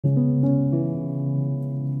The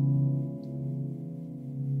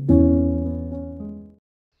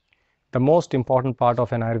most important part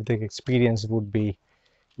of an Ayurvedic experience would be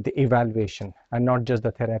the evaluation, and not just the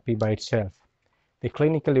therapy by itself. The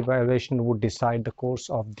clinical evaluation would decide the course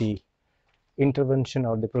of the intervention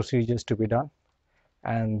or the procedures to be done.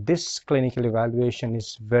 And this clinical evaluation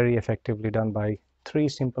is very effectively done by three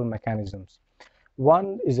simple mechanisms.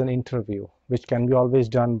 One is an interview, which can be always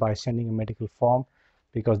done by sending a medical form,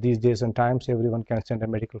 because these days and times everyone can send a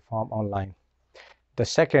medical form online. The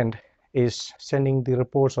second is sending the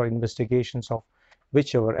reports or investigations of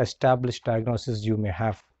whichever established diagnosis you may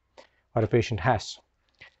have or a patient has.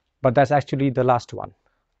 But that's actually the last one.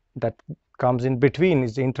 That comes in between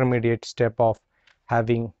is the intermediate step of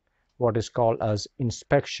having what is called as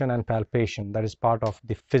inspection and palpation. That is part of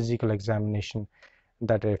the physical examination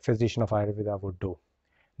that a physician of Ayurveda would do.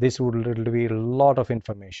 This would literally be a lot of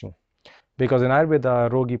information, because in Ayurveda,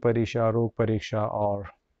 Rogi Pariksha, Rog Pariksha, or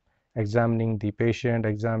examining the patient,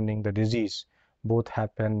 examining the disease, both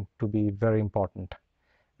happen to be very important.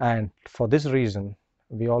 And for this reason,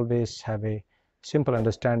 we always have a simple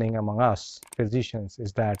understanding among us physicians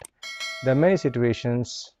is that there are many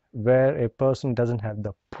situations where a person doesn't have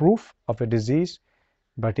the proof of a disease,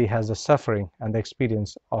 but he has the suffering and the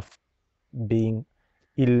experience of being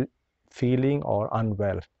ill, feeling, or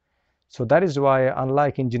unwell. So that is why,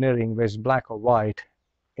 unlike engineering, where it's black or white,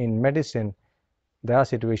 in medicine, there are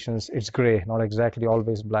situations it's gray, not exactly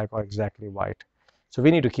always black or exactly white. So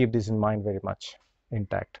we need to keep this in mind very much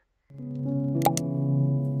intact.